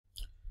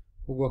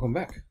Well, welcome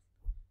back.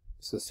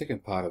 This is the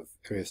second part of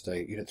Area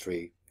Stay Unit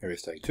 3, Area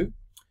Stay 2,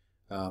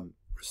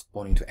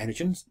 responding to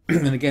antigens.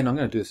 And again, I'm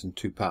going to do this in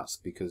two parts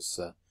because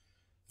the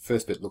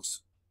first bit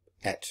looks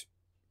at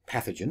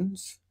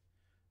pathogens,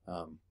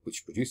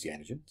 which produce the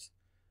antigens,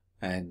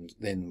 and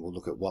then we'll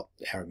look at what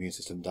our immune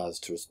system does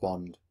to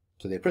respond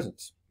to their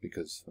presence,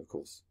 because, of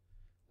course,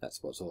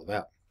 that's what it's all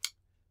about.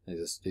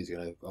 These are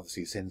going to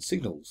obviously send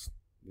signals.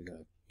 We're going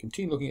to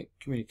continue looking at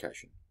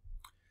communication.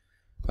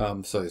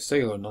 So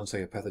cellular and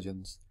non-cellular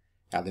pathogens,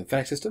 our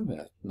lymphatic system,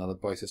 another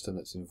body system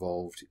that's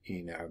involved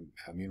in our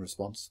immune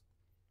response.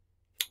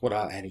 What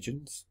are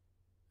antigens?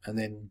 And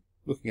then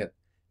looking at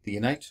the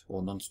innate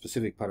or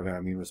non-specific part of our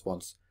immune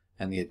response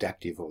and the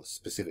adaptive or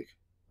specific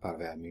part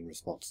of our immune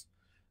response.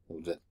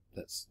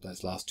 That's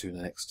those last two in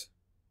the next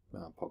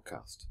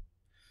podcast.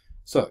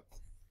 So,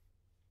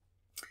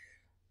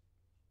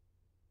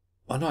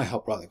 I know I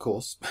helped write the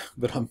course,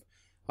 but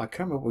I can't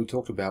remember what we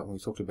talked about when we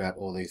talked about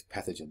all these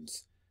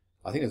pathogens.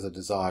 I think there's a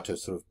desire to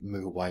sort of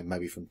move away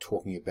maybe from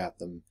talking about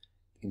them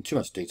in too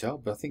much detail,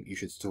 but I think you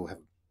should still have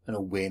an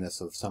awareness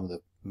of some of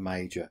the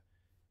major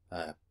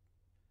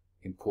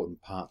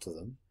important parts of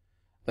them.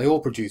 They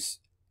all produce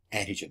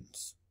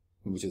antigens,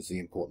 which is the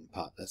important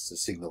part. That's the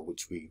signal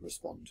which we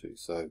respond to.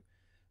 So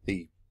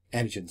the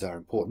antigens are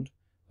important,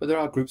 but there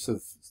are groups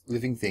of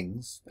living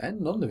things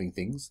and non-living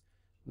things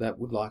that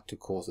would like to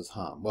cause us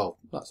harm. Well,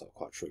 that's not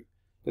quite true.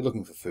 They're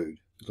looking for food,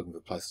 they're looking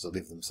for places to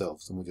live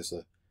themselves, and we're just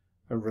a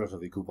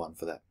relatively good one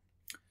for that.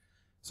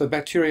 So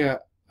bacteria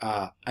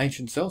are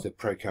ancient cells. They're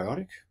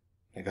prokaryotic.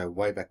 They go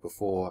way back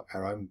before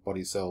our own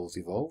body cells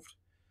evolved.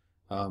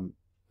 And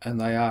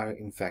they are,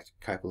 in fact,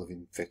 capable of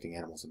infecting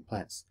animals and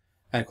plants.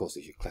 And, of course,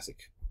 there's your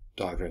classic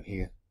diagram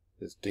here.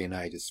 There's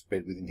DNA just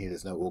spread within here.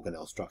 There's no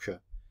organelle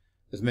structure.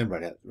 There's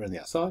membrane out around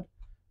the outside,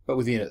 but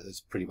within it,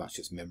 there's pretty much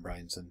just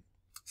membranes and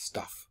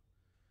stuff.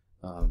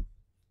 You'll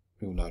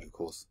note, of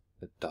course,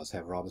 it does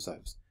have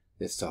ribosomes.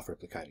 They're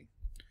self-replicating.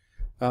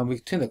 We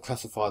tend to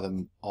classify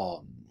them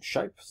on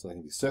shape, so they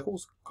can be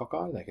circles,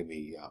 cocci, they can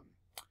be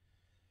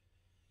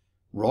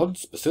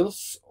rods,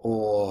 bacillus,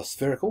 or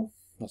spherical,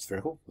 not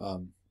spherical,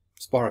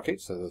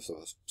 spirochetes, so there's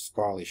sort of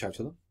spirally shape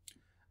to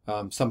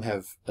them. Some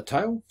have a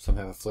tail, some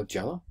have a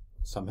flagella,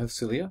 some have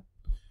cilia,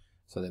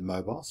 so they're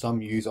mobile.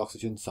 Some use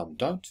oxygen, some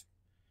don't.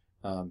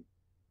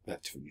 They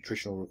have different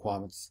nutritional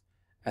requirements.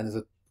 And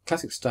there's a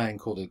classic stain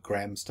called a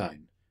Gram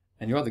stain,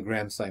 and you're either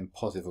Gram stain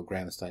positive or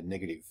Gram stain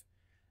negative.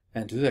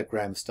 And to do that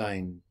Gram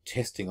stain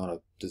testing on a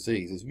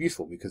disease is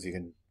useful because you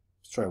can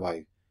straight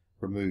away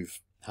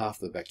remove half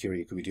the bacteria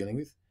you could be dealing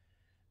with,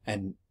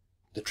 and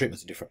the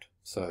treatments are different.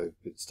 So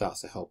it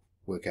starts to help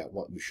work out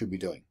what we should be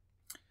doing.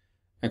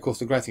 And of course,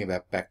 the great thing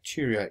about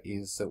bacteria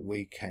is that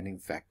we can in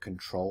fact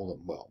control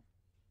them well.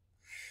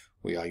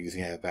 We are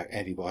using our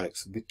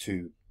antibiotics a bit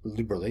too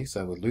liberally,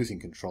 so we're losing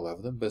control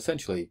over them, but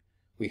essentially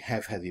we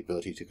have had the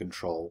ability to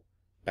control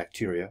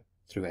bacteria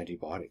through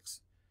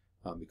antibiotics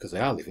because they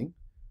are living,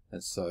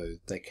 and so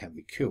they can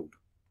be killed.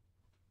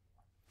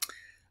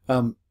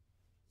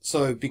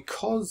 So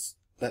because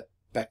that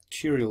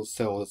bacterial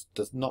cell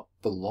does not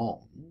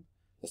belong,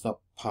 it's not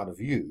part of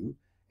you,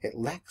 it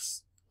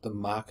lacks the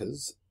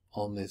markers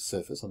on the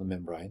surface, on the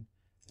membrane,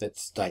 that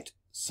state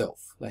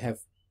self. They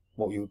have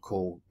what you would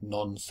call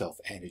non-self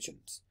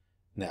antigens.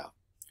 Now,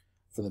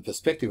 from the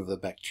perspective of the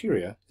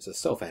bacteria, it's a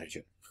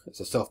self-antigen. It's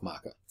a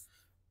self-marker.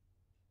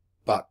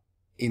 But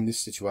in this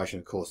situation,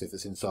 of course, if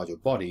it's inside your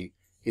body,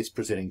 it's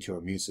presenting to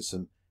your immune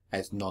system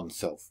as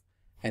non-self.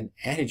 And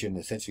antigen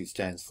essentially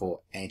stands for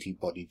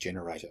antibody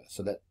generator.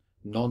 So that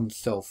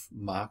non-self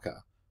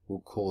marker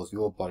will cause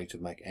your body to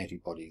make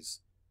antibodies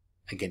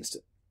against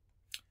it.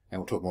 And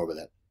we'll talk more about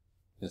that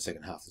in the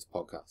second half of this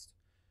podcast,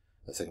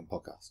 the second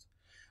podcast.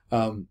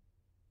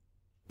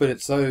 But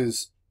it's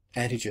those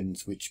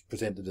antigens which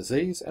present the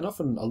disease, and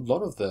often a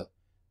lot of the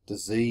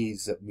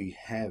disease that we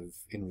have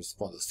in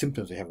response, the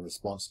symptoms we have in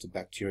response to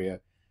bacteria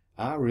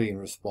are really in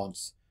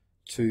response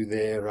to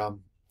their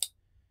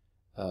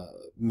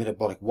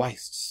metabolic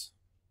wastes.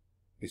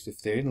 Because if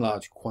they're in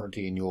large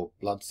quantity in your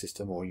blood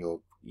system or in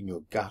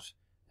your gut,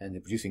 and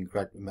they're producing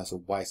great amounts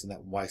of waste, and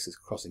that waste is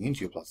crossing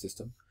into your blood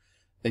system,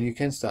 then you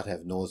can start to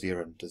have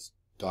nausea and just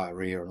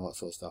diarrhea and all that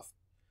sort of stuff.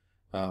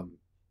 And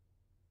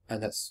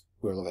that's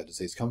where a lot of our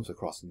disease comes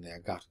across, in our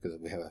gut, because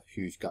we have a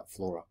huge gut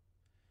flora.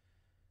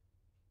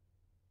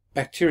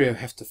 Bacteria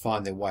have to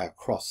find their way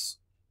across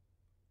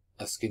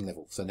a skin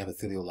level, so an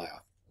epithelial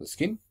layer. The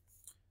skin,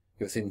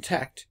 if it's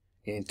intact,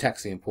 and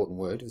intact's the important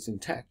word, if it's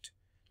intact,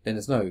 then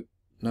there's no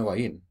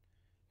way in.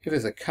 If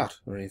there's a cut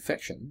or an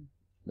infection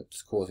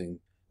that's causing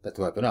that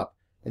to open up,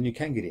 then you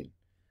can get in.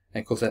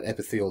 And of course that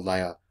epithelial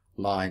layer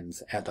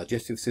lines our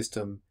digestive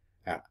system,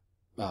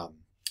 our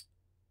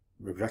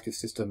reproductive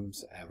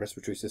systems, our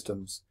respiratory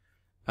systems,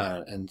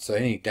 and so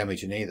any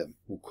damage in either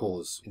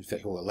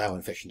will allow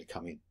infection to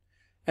come in.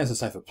 And it's the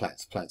same for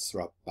plants. Plants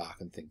throw up bark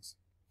and things.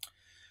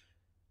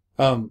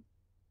 And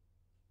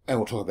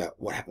we'll talk about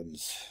what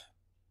happens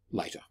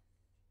later.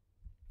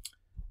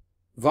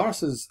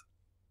 Viruses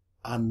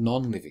are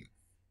non-living.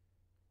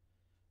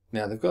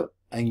 Now they've got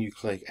a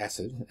nucleic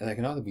acid, and they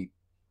can either be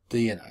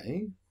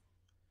DNA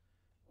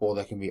or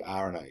they can be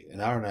RNA.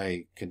 And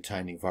RNA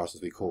containing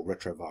viruses we call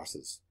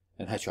retroviruses,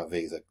 and HIV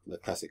is the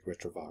classic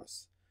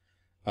retrovirus.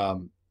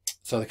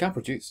 So they can't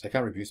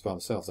reproduce by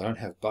themselves. They don't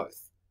have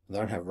both. They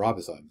don't have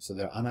ribosomes, so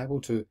they're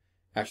unable to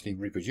actually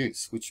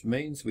reproduce, which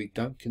means we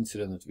don't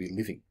consider them to be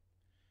living.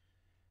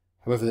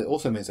 However, that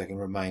also means they can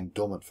remain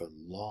dormant for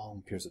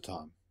long periods of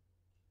time.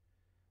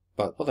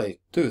 But what they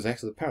do is they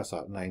act as a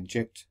parasite, and they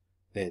inject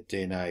their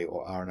DNA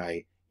or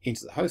RNA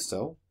into the host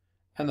cell,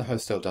 and the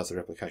host cell does the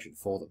replication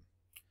for them.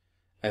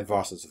 And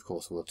viruses, of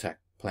course, will attack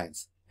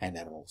plants and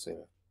animals.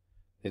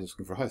 They're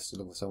looking for a host, they're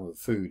looking for someone with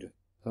food,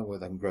 somewhere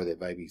they can grow their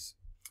babies.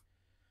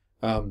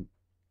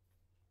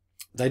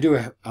 They do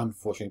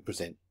unfortunately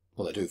present,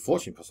 well, they do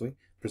fortunately possibly,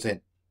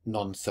 present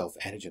non-self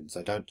antigens.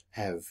 They don't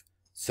have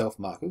self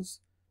markers.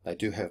 They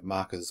do have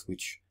markers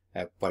which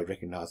our body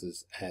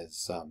recognises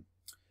as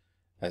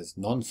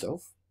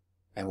non-self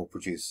and will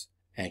produce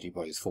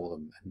antibodies for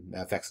them. And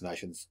our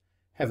vaccinations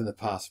have in the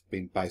past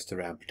been based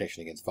around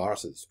protection against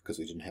viruses because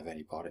we didn't have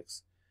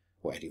antibiotics,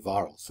 or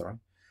antivirals, sorry.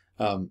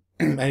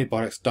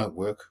 Antibiotics don't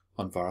work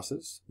on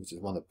viruses, which is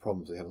one of the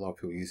problems. We have a lot of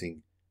people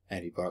using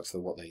antibiotics for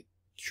what they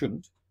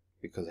shouldn't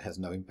because it has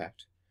no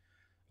impact.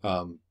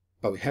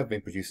 But we have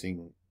been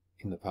producing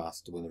in the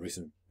past, in the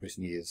recent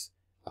years,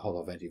 a whole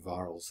lot of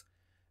antivirals.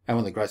 And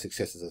one of the great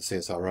successes of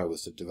CSIRO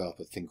was to develop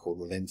a thing called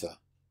Relenza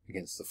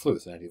against the flu.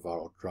 It's an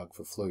antiviral drug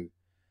for flu.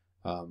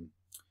 And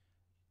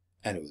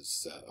it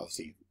was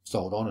obviously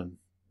sold on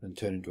and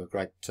turned into a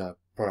great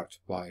product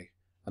by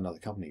another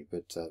company.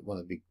 But one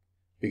of the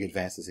big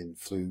advances in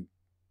flu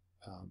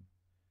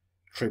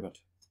treatment,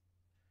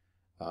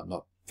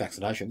 not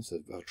vaccinations,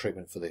 of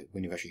treatment for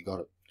when you've actually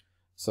got it.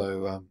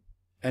 So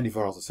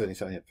antivirals are certainly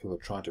something that people are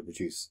trying to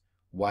produce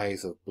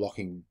ways of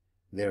blocking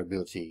their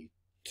ability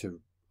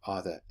to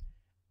either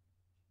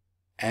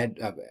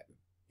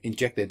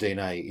inject their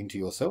DNA into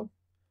your cell,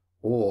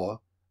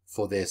 or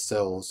for their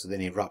cells to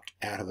then erupt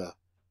out of a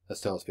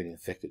cell that's been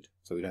infected,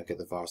 so we don't get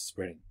the virus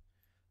spreading.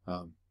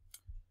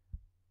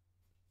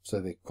 So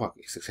they're quite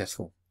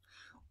successful.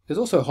 There's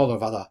also a whole lot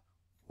of other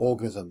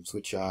organisms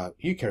which are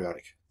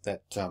eukaryotic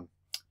that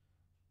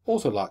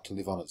also like to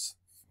live on us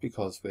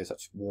because we're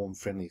such warm,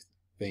 friendly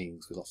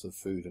beings with lots of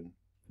food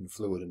and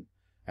fluid,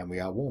 and we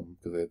are warm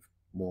because we're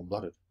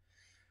warm-blooded.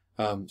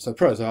 So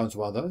protozoans are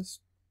one of those.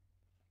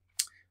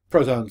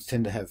 Protozoans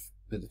tend to have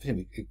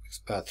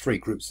three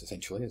groups,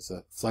 essentially. It's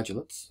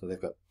flagellates, so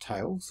they've got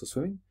tails for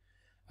swimming.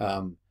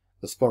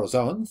 The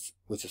sporozoans,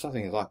 which is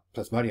something like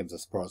Plasmodium's a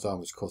sporozoan,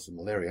 which causes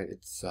malaria.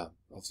 It's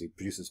obviously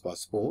produced by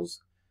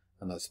spores,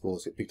 and those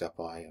spores get picked up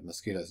by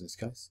mosquitoes in this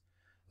case.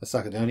 The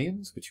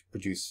Sarcodonians, which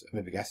produce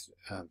amoebic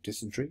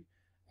dysentery,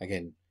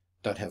 again,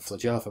 don't have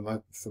flagella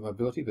for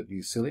mobility, but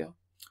use cilia.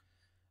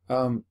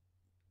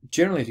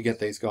 Generally, to get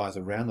these guys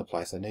around the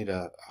place, they need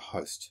a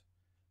host.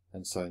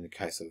 And so in the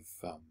case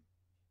of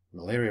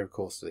malaria, of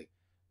course,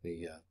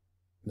 the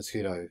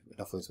mosquito,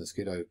 Anopheles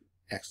mosquito,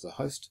 acts as a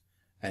host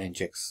and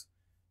injects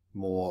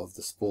more of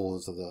the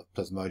spores of the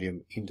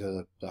Plasmodium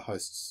into the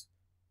host's,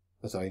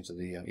 into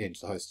the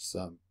host's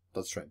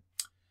bloodstream.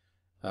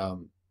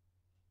 The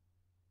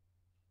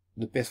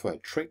best way to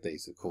treat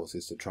these, of course,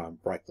 is to try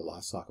and break the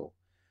life cycle.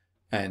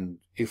 And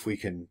if we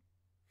can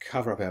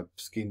cover up our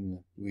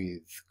skin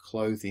with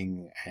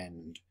clothing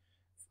and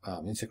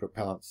insect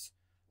repellents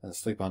and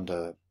sleep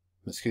under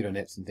mosquito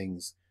nets and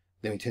things,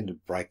 then we tend to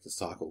break the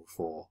cycle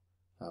for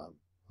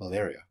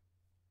malaria.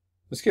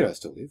 Mosquitoes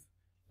still live,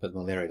 but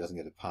malaria doesn't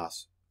get to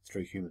pass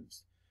through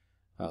humans.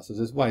 So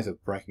there's ways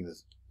of breaking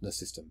the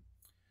system.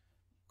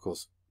 Of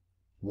course,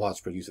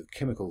 widespread use of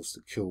chemicals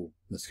to kill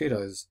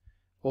mosquitoes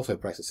also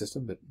breaks the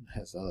system, but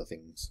has other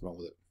things wrong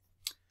with it.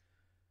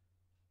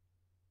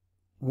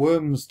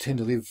 Worms tend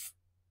to live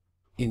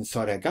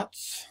inside our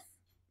guts,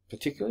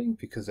 particularly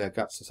because our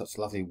guts are such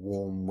lovely,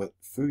 warm, wet,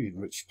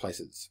 food-rich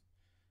places.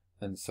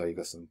 And so you've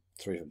got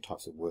three different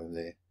types of worm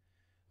there.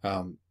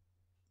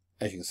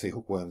 As you can see,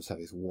 hookworms have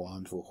these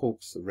wonderful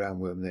hooks. The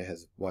roundworm there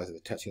has ways of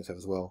attaching itself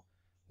as well.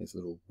 These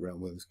little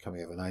roundworms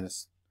coming out of an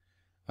anus.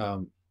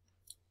 And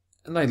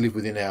they live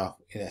within our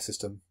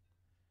system,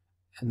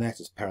 and they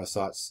act as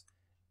parasites.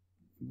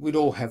 We'd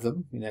all have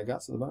them in our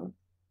guts at the moment,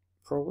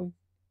 probably.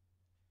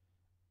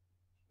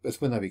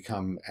 It's when they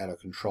become out of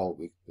control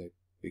they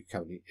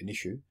become an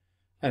issue.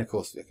 And of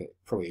course, they can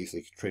probably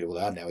easily treated, well,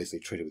 they are now easily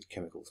treated with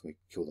chemicals. We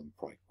kill them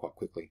quite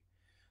quickly.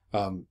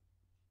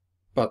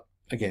 But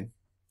again,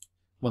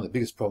 one of the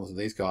biggest problems with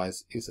these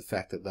guys is the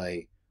fact that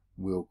they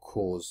will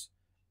cause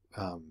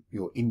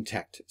your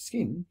intact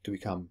skin to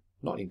become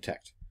not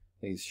intact.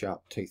 These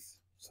sharp teeth,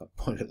 so I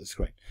pointed at the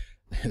screen,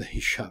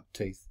 these sharp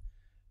teeth,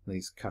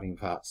 these cutting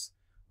parts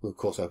will of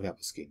course open up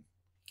the skin.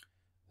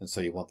 And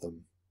so you want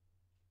them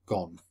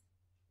gone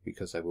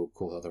because they will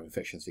cause other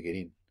infections to get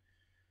in.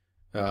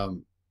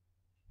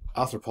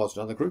 Arthropods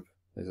are another group.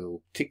 There's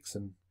little ticks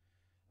and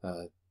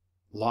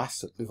lice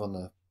that live on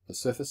the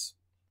surface.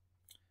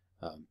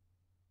 And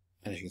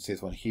as you can see,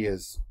 this one here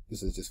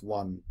this is just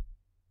one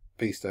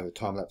beast over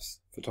time-lapse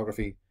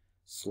photography.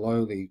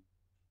 slowly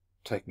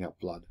taking up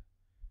blood,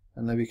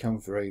 and they become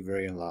very,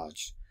 very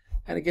enlarged.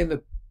 And again,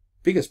 the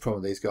biggest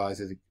problem with these guys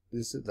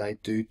is that they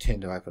do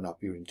tend to open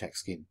up your intact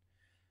skin.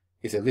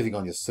 If they're living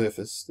on your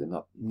surface, they're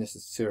not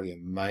necessarily a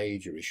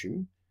major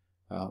issue.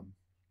 Not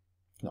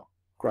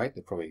great.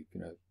 They probably,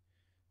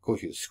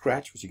 cause you to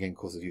scratch, which again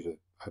causes you to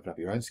open up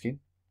your own skin.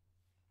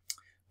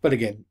 But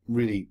again,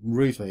 really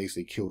reasonably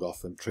easily killed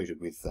off and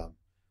treated with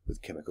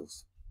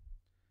chemicals.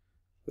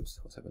 Oops,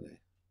 what's happened there?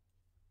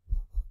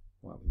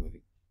 Why are we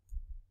moving?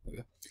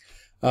 There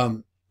we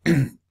go.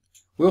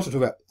 We also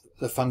talk about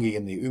the fungi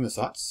and the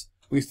oomocytes.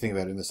 We used to think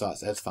about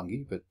oomocytes as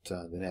fungi, but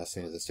they're now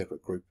seen as a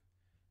separate group.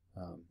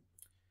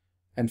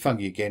 And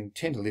fungi, again,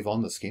 tend to live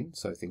on the skin,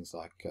 so things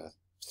like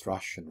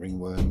thrush and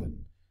ringworm,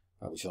 and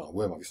which is not a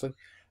worm, obviously,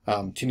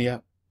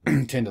 tinea,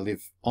 tend to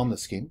live on the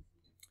skin,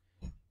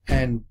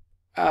 and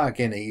are,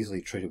 again,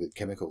 easily treated with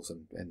chemicals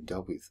and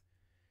dealt with.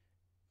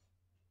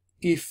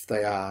 If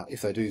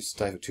they do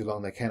stay for too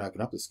long, they can open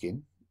up the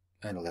skin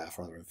and allow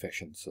for other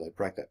infections, so they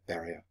break that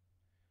barrier,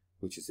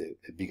 which is their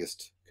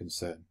biggest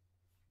concern.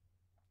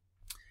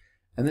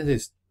 And then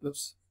there's,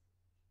 oops,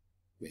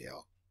 yeah,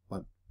 I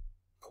won't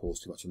pause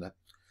too much on that.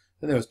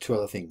 Then there was two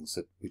other things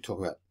that we talk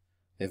about.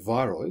 They're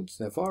viroids.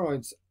 Now,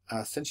 viroids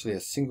are essentially a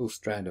single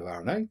strand of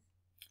RNA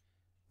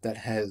that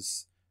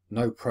has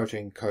no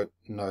protein coat,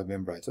 no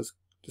membrane. So it's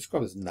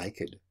described as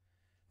naked.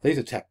 These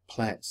attack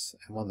plants,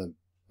 and one of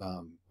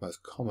the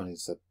most common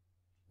is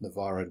the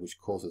viroid, which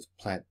causes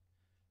plant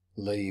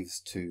leaves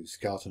to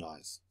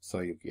skeletonize. So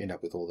you end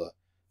up with all the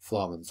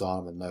phloem and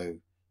xylem and no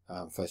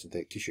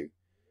photosynthetic tissue,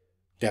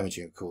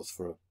 damaging, of course,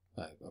 for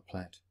a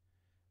plant.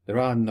 There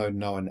are no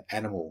known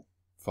animal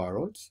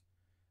viroids,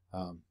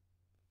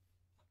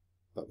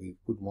 but we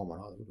wouldn't want one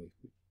either, would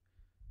we?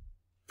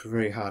 It's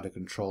very hard to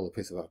control a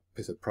piece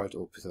of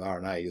protein or piece of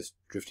RNA just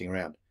drifting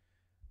around.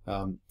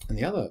 And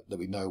the other that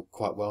we know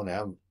quite well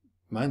now,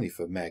 mainly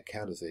for mad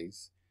cow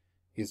disease,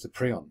 is the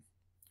prion.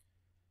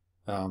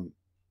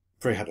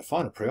 Very hard to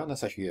find a prion.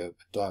 That's actually a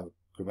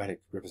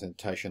diagrammatic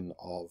representation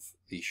of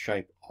the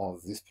shape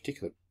of this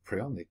particular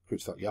prion, the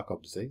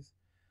Creutzfeldt-Jakob disease.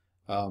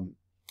 But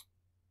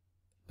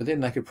then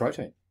naked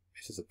protein.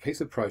 It's just a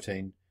piece of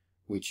protein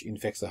which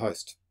infects the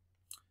host.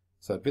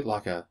 So a bit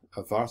like a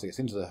virus that gets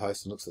into the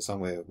host and looks for some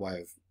way of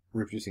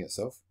reproducing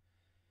itself.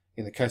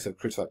 In the case of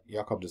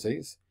Creutzfeldt-Jakob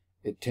disease,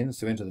 it tends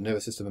to enter the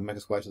nervous system and make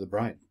its way to the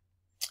brain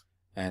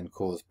and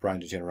cause brain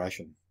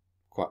degeneration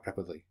quite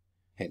rapidly.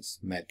 Hence,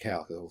 mad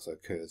cow, that also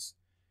occurs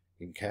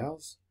in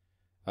cows.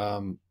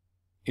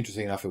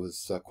 Interesting enough, it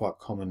was quite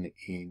common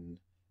in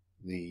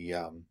the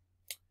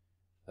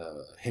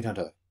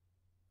headhunter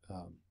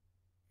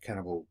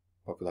cannibal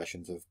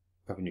populations of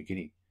Papua New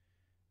Guinea,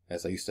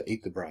 as they used to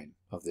eat the brain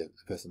of the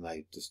person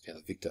they just,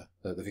 the victor.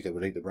 The victor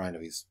would eat the brain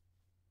of his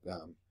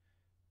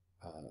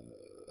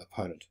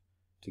opponent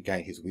to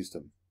gain his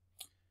wisdom.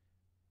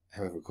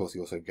 However, of course, he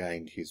also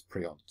gained his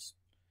prions.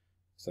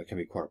 So it can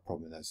be quite a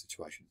problem in those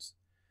situations.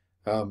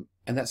 And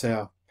that's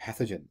our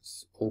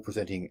pathogens, all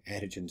presenting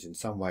antigens in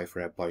some way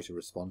for our body to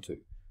respond to,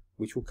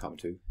 which we'll come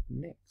to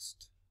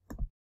next.